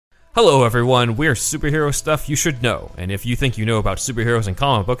Hello everyone, we're Superhero Stuff You Should Know, and if you think you know about superheroes and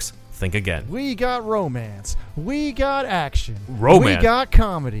comic books, think again. We got romance. We got action. Romance? We got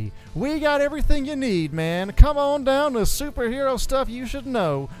comedy. We got everything you need, man. Come on down to Superhero Stuff You Should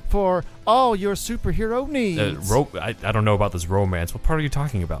Know for all your superhero needs. I don't know about this romance. What part are you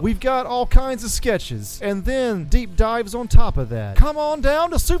talking about? We've got all kinds of sketches, and then deep dives on top of that. Come on down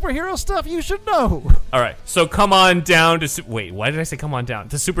to Superhero Stuff You Should Know. Alright, so come on down to... Wait, why did I say come on down?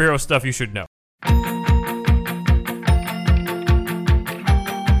 To Superhero Stuff You Should Know.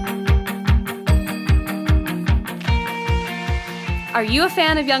 Are you a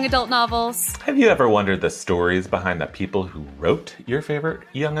fan of young adult novels? Have you ever wondered the stories behind the people who wrote your favorite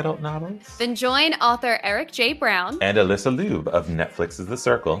young adult novels? Then join author Eric J. Brown And Alyssa Lube of Netflix's The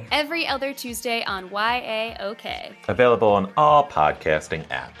Circle. every other Tuesday on YAOK. Available on all podcasting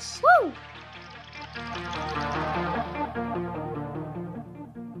apps. Woo!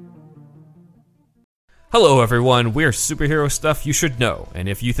 Hello everyone, we're Superhero Stuff You Should Know, and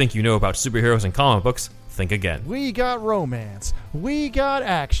if you think you know about superheroes and comic books, think again. We got romance. We got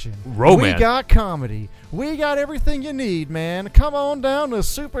action. Romance? We got comedy. We got everything you need, man. Come on down to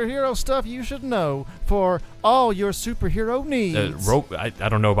Superhero Stuff You Should Know for all your superhero needs. I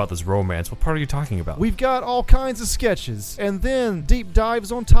don't know about this romance. What part are you talking about? We've got all kinds of sketches, and then deep dives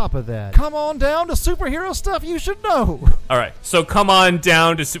on top of that. Come on down to Superhero Stuff You Should Know. Alright, so come on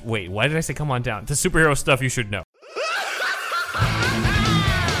down to... Wait, why did I say come on down? To Superhero Stuff You Should Know.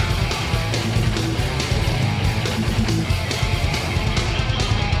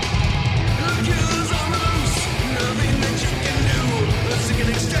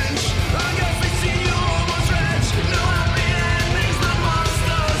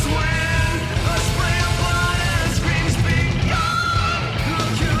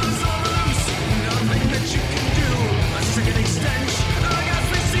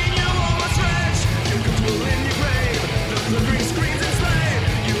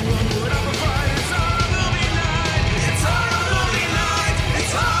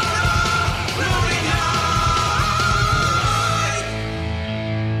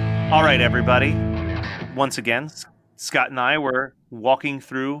 All right, everybody. Once again, Scott and I were walking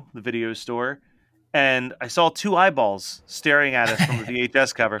through the video store, and I saw two eyeballs staring at us from the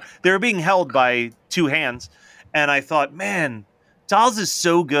VHS cover. They were being held by two hands, and I thought, man, Dolls is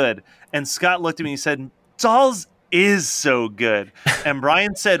so good. And Scott looked at me and said, Dolls is so good. And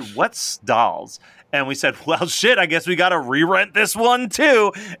Brian said, what's Dolls? And we said, well, shit, I guess we got to re-rent this one,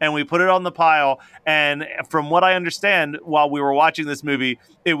 too. And we put it on the pile. And from what I understand, while we were watching this movie,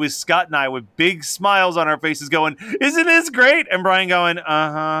 it was Scott and I with big smiles on our faces going, isn't this great? And Brian going,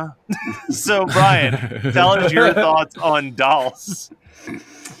 uh-huh. So, Brian, tell us your thoughts on Dolls.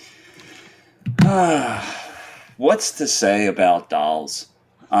 What's to say about Dolls?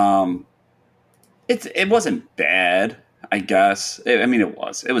 It wasn't bad. I guess.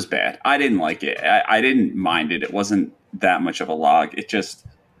 It was bad. I didn't like it. I didn't mind it. It wasn't that much of a log. It just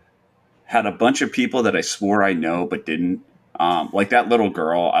had a bunch of people that I swore I know, but didn't. Like that little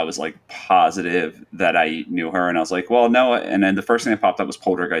girl, I was like positive that I knew her. And I was like, well, no. And then the first thing that popped up was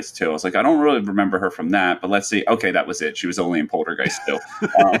Poltergeist 2. I was like, I don't really remember her from that, but let's see. Okay, that was it. She was only in Poltergeist 2.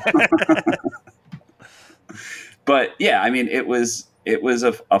 But yeah, it was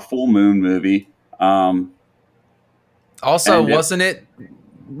a full moon movie. Also, wasn't it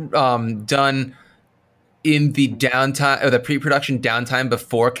done in the downtime or the pre-production downtime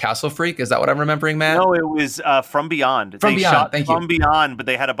before Castle Freak? Is that what I'm remembering, Matt? No, it was From Beyond. From Beyond, shot thank you. From Beyond, but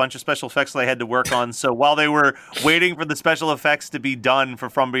they had a bunch of special effects they had to work on. So while they were waiting for the special effects to be done for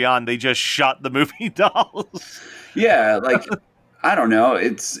From Beyond, they just shot the movie Dolls. Yeah, like I don't know.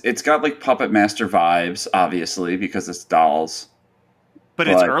 It's got like Puppet Master vibes, obviously, because it's Dolls. But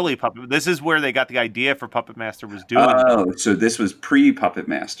it's early Puppet. This is where they got the idea for Puppet Master was doing. Oh, so this was pre-Puppet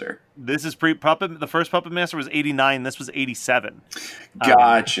Master. This is pre-Puppet. The first Puppet Master was 89. This was 87.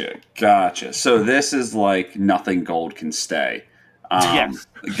 Gotcha. So this is like Nothing Gold Can Stay. Yes.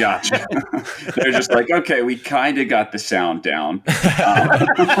 Gotcha. They're just like, okay, we kind of got the sound down.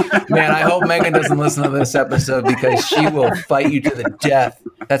 Man, I hope Megan doesn't listen to this episode because she will fight you to the death.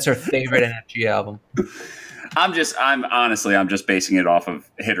 That's her favorite NFG album. I'm just basing it off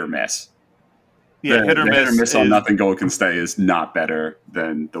of Hit or Miss. Yeah, Hit or Miss on Nothing Gold Can Stay is not better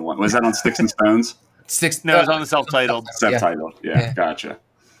than the one. Was that on Sticks and Stones? No, it was on the self-titled. Subtitled. Yeah, gotcha.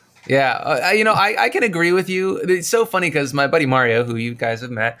 Yeah, I can agree with you. It's so funny because my buddy Mario, who you guys have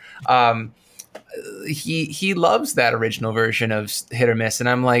met, he loves that original version of Hit or Miss, and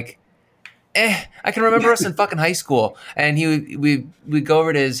I'm like, I can remember us in fucking high school, and we'd go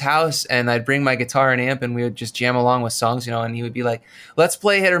over to his house, and I'd bring my guitar and amp, and we would just jam along with songs, and he would be like, let's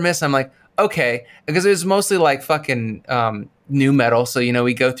play Hit or Miss. I'm like, okay, because it was mostly like fucking new metal. So,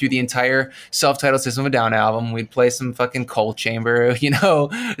 we go through the entire self-titled System of a Down album. We'd play some fucking Cold Chamber,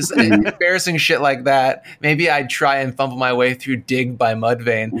 embarrassing shit like that. Maybe I'd try and fumble my way through Dig by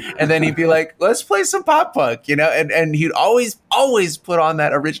Mudvayne. And then he'd be like, let's play some pop punk, and he'd always put on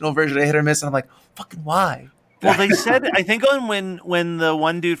that original version of Hit or Miss. And I'm like, fucking why? Well, they said, I think when the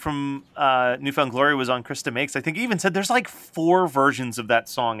one dude from Newfound Glory was on Krista Makes, I think he even said there's like 4 versions of that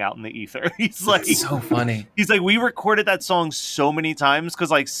song out in the ether. He's like, that's so funny. He's like, we recorded that song so many times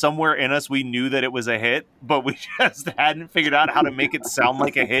because like somewhere in us we knew that it was a hit, but we just hadn't figured out how to make it sound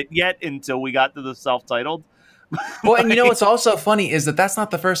like a hit yet until we got to the self-titled. Well, and what's also funny is that that's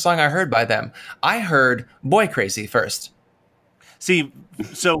not the first song I heard by them. I heard Boy Crazy first. See,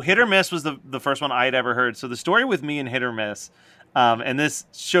 so Hit or Miss was the first one I had ever heard. So the story with me and Hit or Miss, and this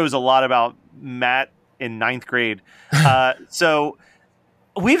shows a lot about Matt in 9th grade. So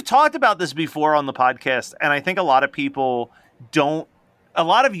we've talked about this before on the podcast, and I think a lot of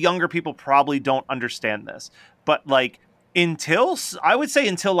younger people probably don't understand this. But like until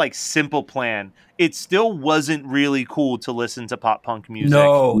like Simple Plan, it still wasn't really cool to listen to pop punk music.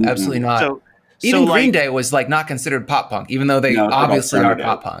 No, absolutely not. Even Green Day was like not considered pop punk, even though they obviously are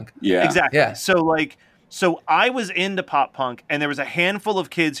pop punk. Yeah, exactly. Yeah. So I was into pop punk, and there was a handful of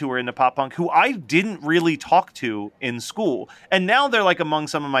kids who were into pop punk who I didn't really talk to in school, and now they're like among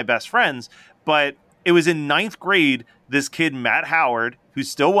some of my best friends. But it was in 9th grade, this kid Matt Howard, who's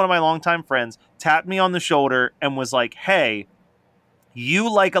still one of my longtime friends, tapped me on the shoulder and was like, "Hey,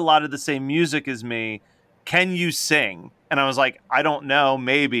 you like a lot of the same music as me. Can you sing?" And I was like, I don't know,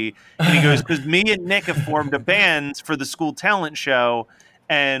 maybe. And he goes, because me and Nick have formed a band for the school talent show,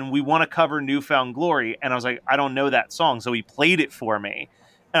 and we want to cover Newfound Glory. And I was like, I don't know that song. So he played it for me.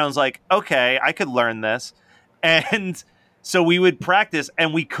 And I was like, okay, I could learn this. And so we would practice,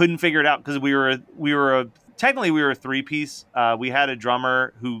 and we couldn't figure it out because we were a 3-piece. We had a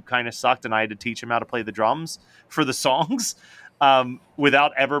drummer who kind of sucked, and I had to teach him how to play the drums for the songs.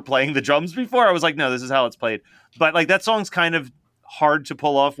 Without ever playing the drums before. I was like, no, this is how it's played. But like that song's kind of hard to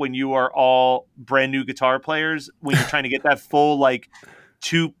pull off when you are all brand new guitar players, when you're trying to get that full like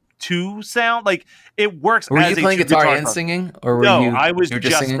two sound. Like it works. Were you playing guitar and singing, or were no? you, I was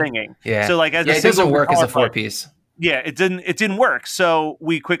just singing. Yeah. So like it doesn't work as a 4-piece. Yeah, it didn't work. So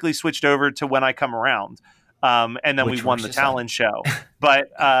we quickly switched over to When I Come Around, and then we won the talent show.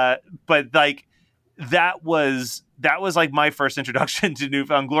 But like that was like my first introduction to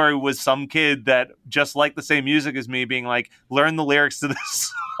Newfound Glory, was some kid that just liked the same music as me being like, learn the lyrics to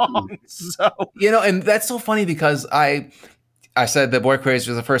this song. So and that's so funny because I said that Boy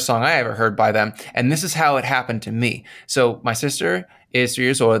Crazy was the first song I ever heard by them, and this is how it happened to me. So my sister is 3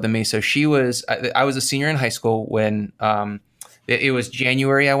 years older than me, so I was a senior in high school when it was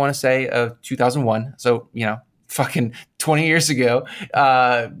January, I want to say, of 2001. So fucking 20 years ago,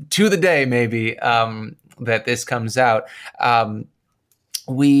 to the day maybe, that this comes out.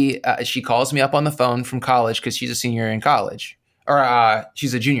 She calls me up on the phone from college because she's a senior in college, or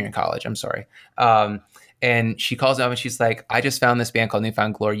she's a junior in college. I'm sorry. And she calls me up and she's like, I just found this band called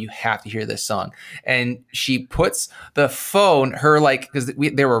Newfound Glory. You have to hear this song. And she puts the phone, because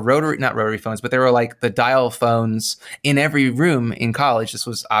there were not rotary phones, but there were like the dial phones in every room in college. This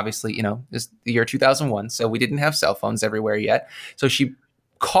was obviously, this the year 2001. So we didn't have cell phones everywhere yet. So she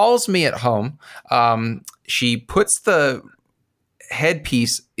calls me at home. She puts the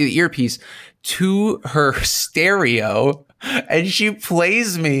earpiece to her stereo, and she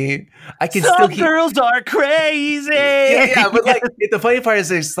plays me. I can Some still hear. girls are crazy. Yeah, but like the funny part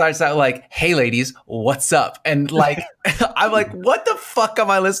is it starts out like, "Hey, ladies, what's up?" And like, I'm like, "What the fuck am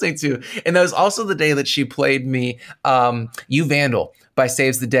I listening to?" And that was also the day that she played me "You Vandal" by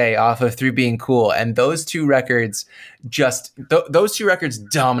Saves the Day off of Through Being Cool, and those two records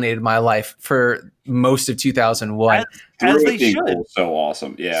dominated my life for most of 2001. As they should. So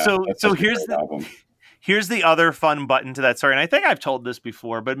awesome, yeah. So here's the other fun button to that story, and I think I've told this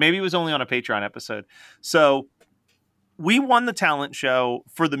before, but maybe it was only on a Patreon episode. So we won the talent show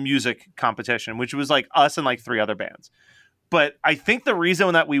for the music competition, which was like us and like 3 other bands. But I think the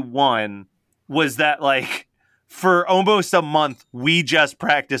reason that we won was that like for almost a month, we just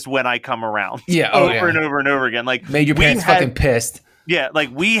practiced When I Come Around. Yeah, over and over and over again. Like made your parents fucking pissed. Yeah, like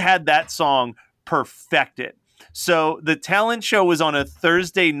we had that song perfected. So the talent show was on a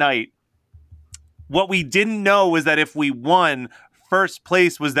Thursday night. What we didn't know was that if we won, first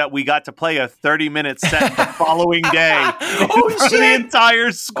place was that we got to play a 30-minute set the following day Oh, for the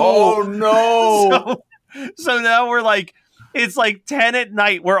entire school. Oh no! So now we're like, it's like 10 at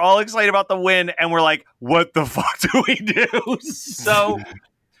night. We're all excited about the win, and we're like, what the fuck do we do?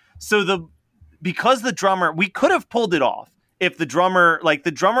 Because the drummer, we could have pulled it off if the drummer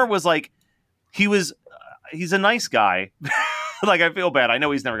was like, he's a nice guy. Like, I feel bad. I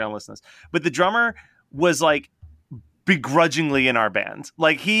know he's never going to listen to this, but the drummer was like begrudgingly in our band.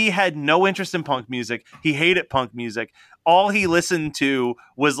 Like, he had no interest in punk music. He hated punk music. All he listened to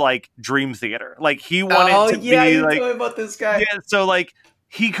was like Dream Theater. Like, he wanted to be like, told me about this guy. yeah. So like,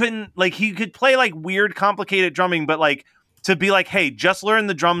 he could play like weird, complicated drumming, but like, to be like, hey, just learn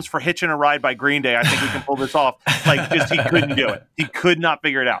the drums for Hitchin' a Ride by Green Day. I think we can pull this off. Like, just, he couldn't do it. He could not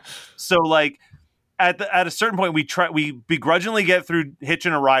figure it out. So like, at a certain point, we begrudgingly get through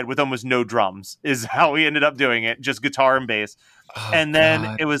Hitchin' a Ride with almost no drums is how we ended up doing it, just guitar and bass. Oh, And then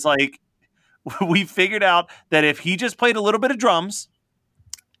God. it was like, we figured out that if he just played a little bit of drums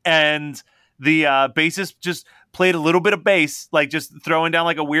and the bassist just played a little bit of bass, like just throwing down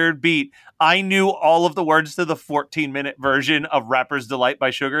like a weird beat, I knew all of the words to the 14-minute version of Rapper's Delight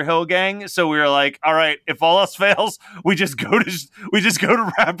by Sugar Hill Gang. So we were like, all right, if all else fails, we just go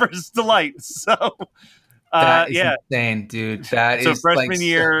to Rapper's Delight. So That is yeah, insane, dude. That so is freshman like,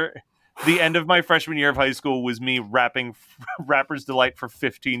 year, the end of my freshman year of high school was me rapping Rapper's Delight for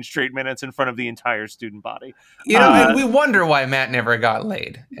 15 straight minutes in front of the entire student body. You know, and we wonder why Matt never got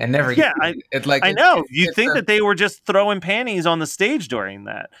laid and never. Yeah, I know. You'd think that they were just throwing panties on the stage during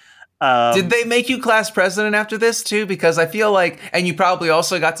that. Did they make you class president after this too? Because I feel like, and you probably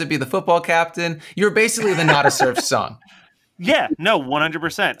also got to be the football captain. You're basically the Not a Surf song. Yeah, no,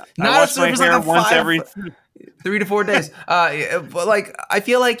 100%. Not a Surf is like a once every 3 to 4 days. But like, I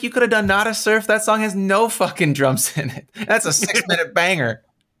feel like you could have done Not a Surf. That song has no fucking drums in it. That's a 6-minute banger.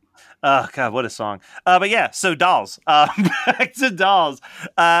 Oh God, what a song! But yeah, so Dolls. Back to Dolls.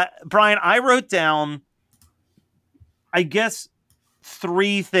 Brian, I wrote down, I guess,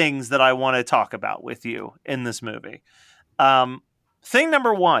 3 things that I want to talk about with you in this movie. Thing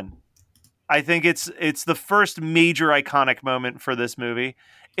number 1, I think it's the first major iconic moment for this movie,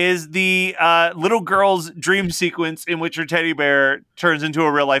 is the little girl's dream sequence in which her teddy bear turns into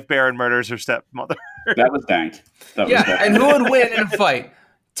a real life bear and murders her stepmother. That was dank. And who would win in a fight?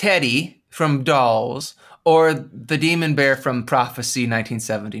 Teddy from Dolls or the demon bear from Prophecy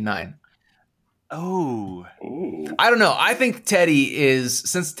 1979? Oh. Ooh. I don't know. I think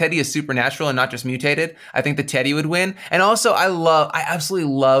since Teddy is supernatural and not just mutated, I think that Teddy would win. And also, I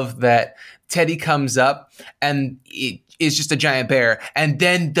absolutely love that Teddy comes up and it is just a giant bear, and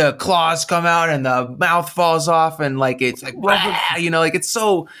then the claws come out and the mouth falls off, and like it's like, you know, like it's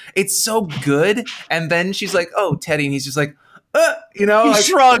so good. And then she's like, "Oh, Teddy," and he's just like, you know, He like,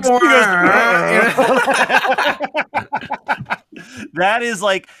 shrugs. He goes,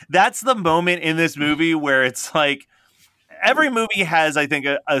 that's the moment in this movie where it's like, every movie has, I think,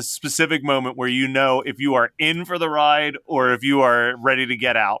 a specific moment where you know if you are in for the ride or if you are ready to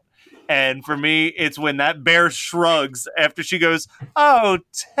get out. And for me, it's when that bear shrugs after she goes, "Oh,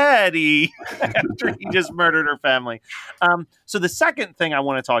 Teddy," after he just murdered her family. So the second thing I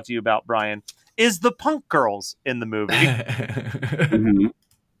want to talk to you about, Brian, is the punk girls in the movie. Mm-hmm.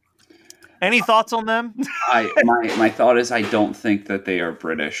 Any thoughts on them? My thought is I don't think that they are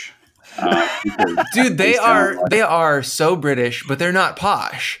British. Dude, they are so British, but they're not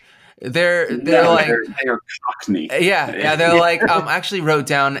posh. They're Cockney. Yeah, they're like. I actually wrote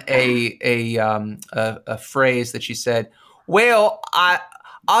down a phrase that she said. Well,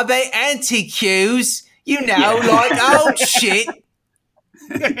 are they anti-Qs? You know, like old shit.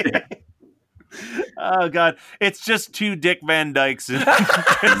 Oh God, it's just 2 Dick Van Dykes and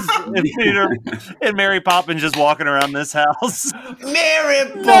Peter and Mary Poppins just walking around this house.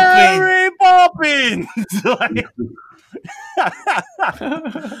 Mary Poppins.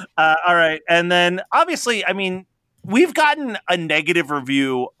 All right, and then obviously, I mean, we've gotten a negative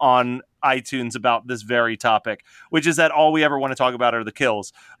review on iTunes about this very topic, which is that all we ever want to talk about are the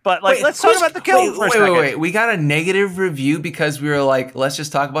kills. But like, let's talk about the kills for a second. Wait. We got a negative review because we were like, let's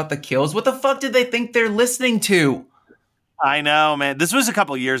just talk about the kills. What the fuck did they think they're listening to? I know, man. This was a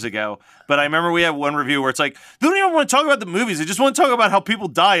couple of years ago, but I remember we had one review where it's like, they don't even want to talk about the movies. They just want to talk about how people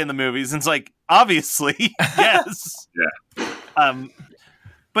die in the movies. And it's like, obviously, yes. Yeah.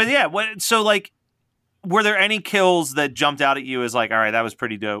 But yeah, so like, were there any kills that jumped out at you as like, all right, that was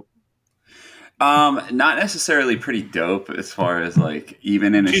pretty dope? Not necessarily pretty dope as far as like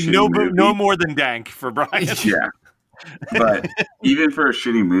even in a shitty movie. No more than dank for Brian. Yeah. But even for a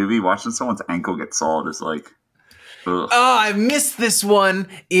shitty movie, watching someone's ankle get sawed is like, Ugh. Oh, I missed this one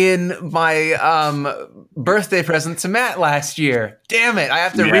in my birthday present to Matt last year. Damn it. I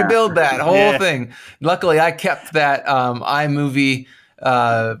have to rebuild that whole thing. Luckily, I kept that iMovie See,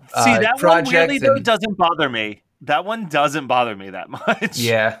 that project. one weirdly, though, doesn't bother me. That one doesn't bother me that much.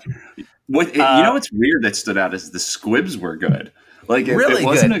 Yeah. You know what's weird that stood out is the squibs were good. Like Really it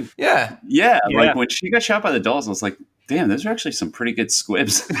wasn't good. yeah. Like when she got shot by the dolls, I was like, damn, those are actually some pretty good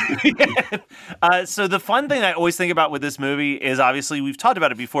squibs. So the fun thing I always think about with this movie is obviously we've talked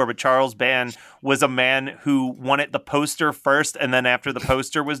about it before, but Charles Band was a man who wanted the poster first, and then after the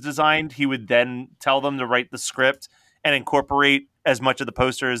poster was designed, he would then tell them to write the script and incorporate as much of the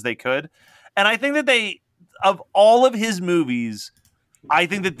poster as they could. And I think that of all of his movies, I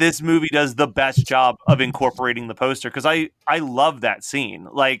think that this movie does the best job of incorporating the poster, because I love that scene.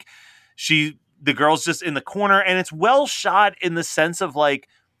 Like the girl's just in the corner, and it's well shot in the sense of like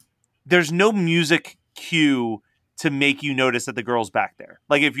there's no music cue to make you notice that the girl's back there.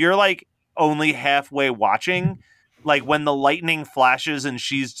 Like if you're like only halfway watching, like when the lightning flashes and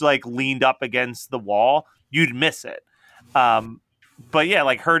she's like leaned up against the wall, you'd miss it. But yeah,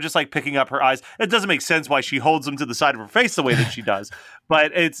 like her just like picking up her eyes. It doesn't make sense why she holds them to the side of her face the way that she does.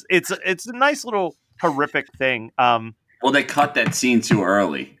 But it's a nice little horrific thing. Well, they cut that scene too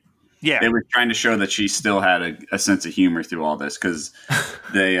early. Yeah, they were trying to show that she still had a sense of humor through all this, because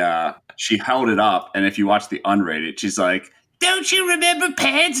she held it up, and if you watch the unrated, she's like, "Don't you remember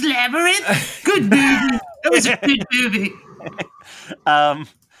Pan's Labyrinth? Good movie. That was a good movie."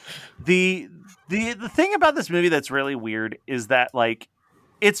 The thing about this movie that's really weird is that like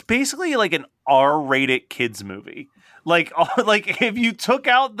it's basically like an R-rated kids movie. Like if you took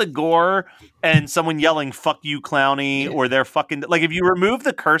out the gore and someone yelling "fuck you, Clowny," or they're fucking like, if you remove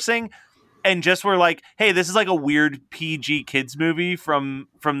the cursing and just were like, hey, this is like a weird PG kids movie from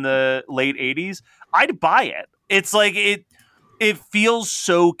the late 80s, I'd buy it. It's like it feels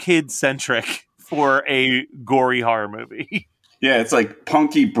so kid centric for a gory horror movie. Yeah, it's like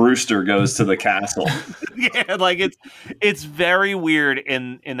Punky Brewster goes to the castle. Yeah, like it's very weird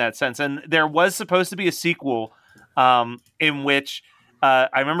in that sense. And there was supposed to be a sequel in which I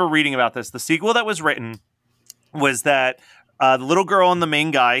remember reading about this. The sequel that was written was that the little girl and the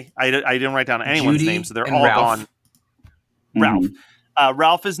main guy, I didn't write down anyone's Judy name, so they're and all Ralph. gone. Ralph.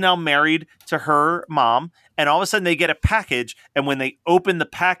 Ralph is now married to her mom, and all of a sudden they get a package, and when they open the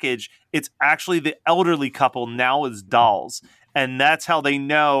package, it's actually the elderly couple now as dolls. And that's how they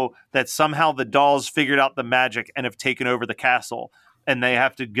know that somehow the dolls figured out the magic and have taken over the castle, and they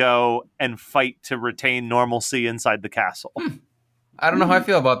have to go and fight to retain normalcy inside the castle. I don't know how I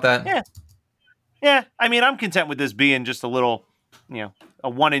feel about that. Yeah. I mean, I'm content with this being just a little, a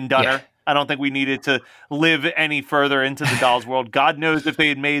one and doneer. Yeah. I don't think we needed to live any further into the Dolls world. God knows if they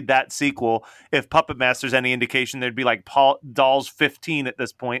had made that sequel, if Puppet Master's any indication, there'd be like Dolls 15 at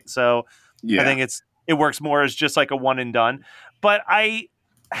this point. So I think it works more as just like a one and done. But I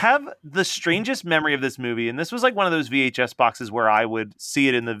have the strangest memory of this movie, and this was like one of those VHS boxes where I would see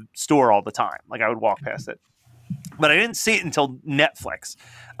it in the store all the time. Like I would walk past it. But I didn't see it until Netflix,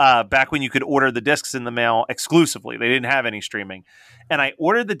 back when you could order the discs in the mail exclusively. They didn't have any streaming. And I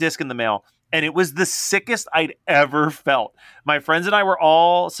ordered the disc in the mail, and it was the sickest I'd ever felt. My friends and I were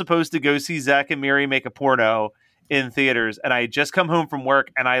all supposed to go see Zach and Miri make a porno in theaters, and I had just come home from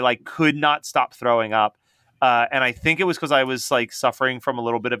work, and I like could not stop throwing up. And I think it was because I was like suffering from a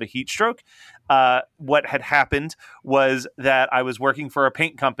little bit of a heat stroke. What had happened was that I was working for a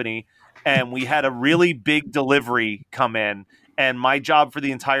paint company, and we had a really big delivery come in, and my job for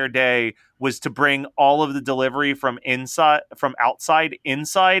the entire day was to bring all of the delivery from outside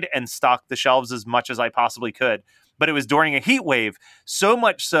inside and stock the shelves as much as I possibly could. But it was during a heat wave, so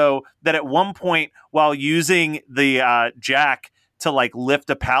much so that at one point, while using the jack to like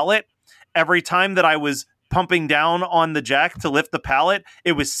lift a pallet, every time that I was pumping down on the jack to lift the pallet,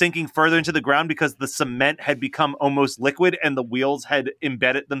 it was sinking further into the ground because the cement had become almost liquid and the wheels had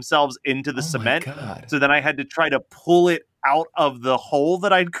embedded themselves into the cement. So then I had to try to pull it out of the hole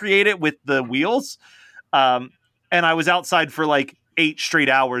that I'd created with the wheels. And I was outside for like 8 straight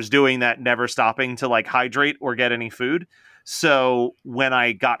hours doing that, never stopping to like hydrate or get any food. So when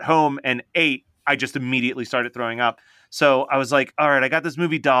I got home and ate, I just immediately started throwing up. So I was like, all right, I got this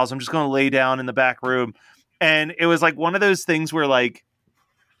movie Dolls. I'm just going to lay down in the back room. And it was like one of those things where like,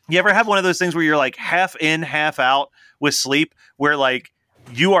 you ever have one of those things where you're like half in, half out with sleep, where like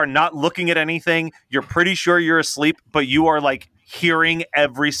you are not looking at anything. You're pretty sure you're asleep, but you are like hearing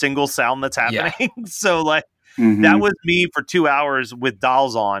every single sound that's happening. Yeah. So like that was me for 2 hours with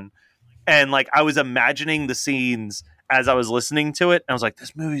Dolls on. And like, I was imagining the scenes as I was listening to it. I was like,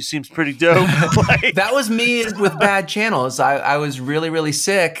 this movie seems pretty dope. Like, That was me with bad channels. I was really, really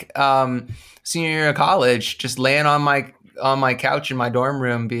sick. Senior year of college, just laying on my couch in my dorm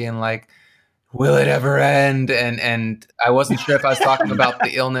room being like, will it ever end? And I wasn't sure if I was talking about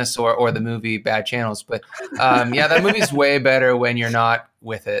the illness or the movie Bad Channels, but yeah, that movie's way better when you're not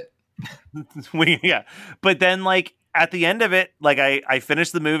with it. yeah. But then like at the end of it, like I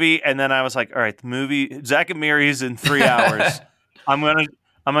finished the movie and then I was like, all right, the movie Zack and Miri's in 3 hours. I'm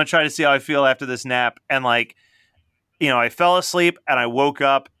gonna try to see how I feel after this nap. And like, you know, I fell asleep and I woke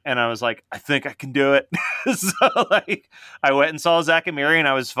up and I was like, I think I can do it. So like I went and saw Zack and Miri and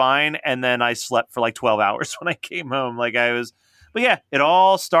I was fine. And then I slept for like 12 hours when I came home. But yeah, it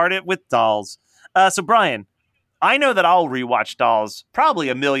all started with Dolls. So Brian, I know that I'll rewatch Dolls probably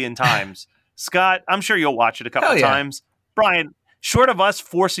 1,000,000 times. Scott, I'm sure you'll watch it a couple times. Brian, short of us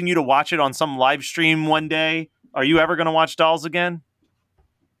forcing you to watch it on some live stream one day, are you ever going to watch Dolls again?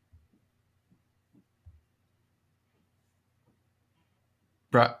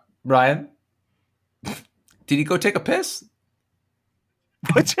 Brian? Did he go take a piss?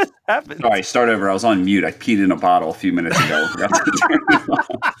 What just happened? Sorry, start over. I was on mute. I peed in a bottle a few minutes ago.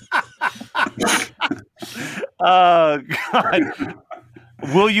 Oh, God.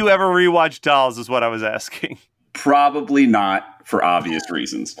 Will you ever rewatch Dolls is what I was asking. Probably not, for obvious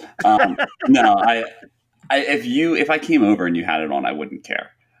reasons. No, if I came over and you had it on, I wouldn't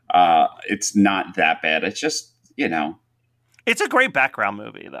care. It's not that bad. It's just, you know. It's a great background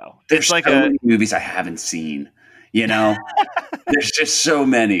movie, though. There's It's like so many movies I haven't seen. You know, there's just so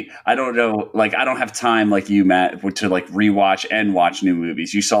many. I don't know. Like, I don't have time like you, Matt, to like rewatch and watch new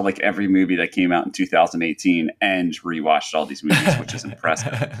movies. You saw like every movie that came out in 2018 and rewatched all these movies, which is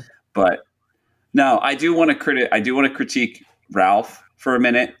impressive. But no, I do want to critique Ralph for a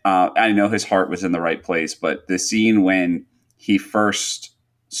minute. I know his heart was in the right place, but the scene when he first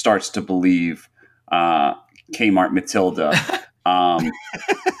starts to believe Kmart Matilda,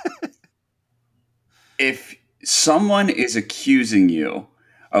 if someone is accusing you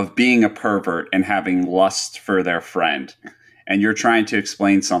of being a pervert and having lust for their friend, and you're trying to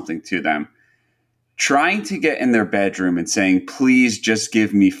explain something to them, trying to get in their bedroom and saying, please just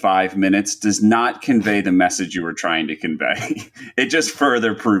give me 5 minutes, does not convey the message you were trying to convey. It just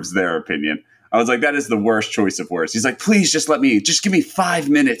further proves their opinion. I was like, that is the worst choice of words. He's like, please just give me 5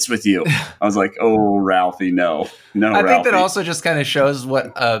 minutes with you. I was like, oh, Ralphie, no, I Ralphie. think that also just kind of shows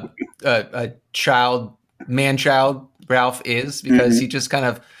what a man-child Ralph is, because he just kind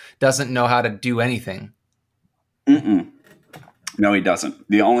of doesn't know how to do anything. No, he doesn't.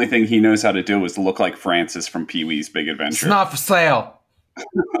 The only thing he knows how to do is look like Francis from Pee-wee's Big Adventure. It's not for sale.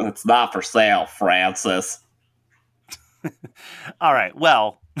 It's not for sale, Francis. All right.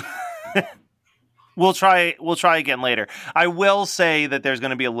 Well, we'll try again later. I will say that there's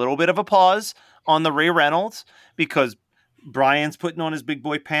going to be a little bit of a pause on the Ray Reynolds because Brian's putting on his big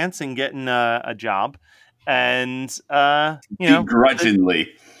boy pants and getting a job. And,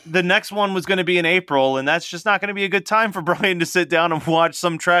 begrudgingly. The next one was going to be in April, and that's just not going to be a good time for Brian to sit down and watch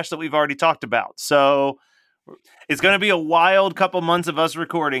some trash that we've already talked about. So it's going to be a wild couple months of us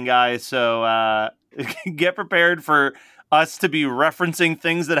recording, guys. So get prepared for us to be referencing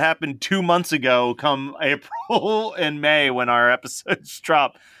things that happened 2 months ago come April and May when our episodes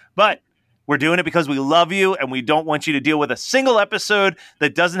drop. But we're doing it because we love you, and we don't want you to deal with a single episode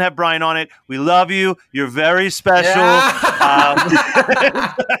that doesn't have Brian on it. We love you. You're very special.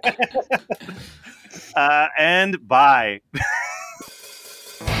 And bye.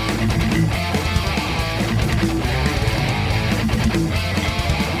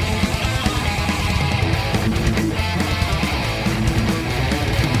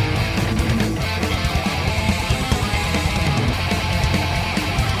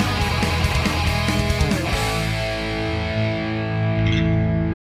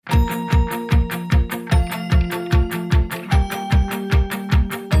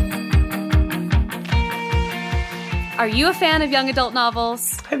 Are you a fan of young adult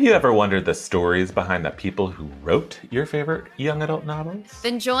novels? Have you ever wondered the stories behind the people who wrote your favorite young adult novels?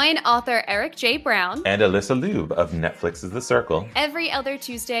 Then join author Eric J. Brown And Alyssa Lube of Netflix's The Circle. every other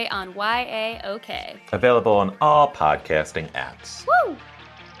Tuesday on YAOK. Available on all podcasting apps. Woo!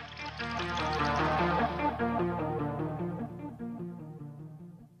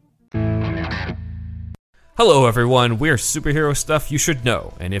 Hello, everyone. We're Superhero Stuff You Should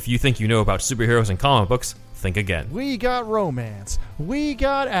Know. And if you think you know about superheroes and comic books, think again. We got romance. We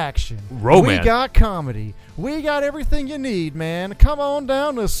got action. Romance? We got comedy. We got everything you need, man. Come on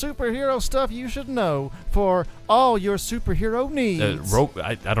down to Superhero Stuff You Should Know for all your superhero needs.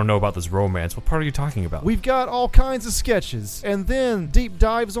 I don't know about this romance. What part are you talking about? We've got all kinds of sketches, and then deep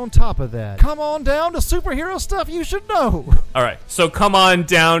dives on top of that. Come on down to Superhero Stuff You Should Know. All right, so come on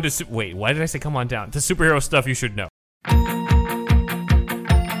down to... Wait, why did I say come on down? To Superhero Stuff You Should Know.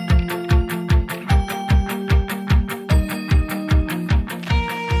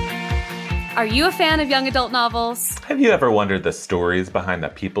 Are you a fan of young adult novels? Have you ever wondered the stories behind the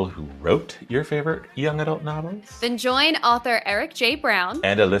people who wrote your favorite young adult novels? Then join author Eric J. Brown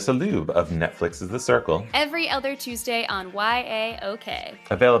And Alyssa Lube of Netflix's The Circle. every other Tuesday on YAOK.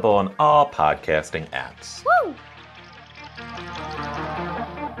 Available on all podcasting apps. Woo!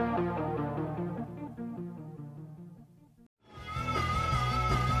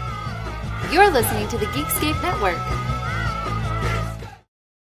 You're listening to the Geekscape Network.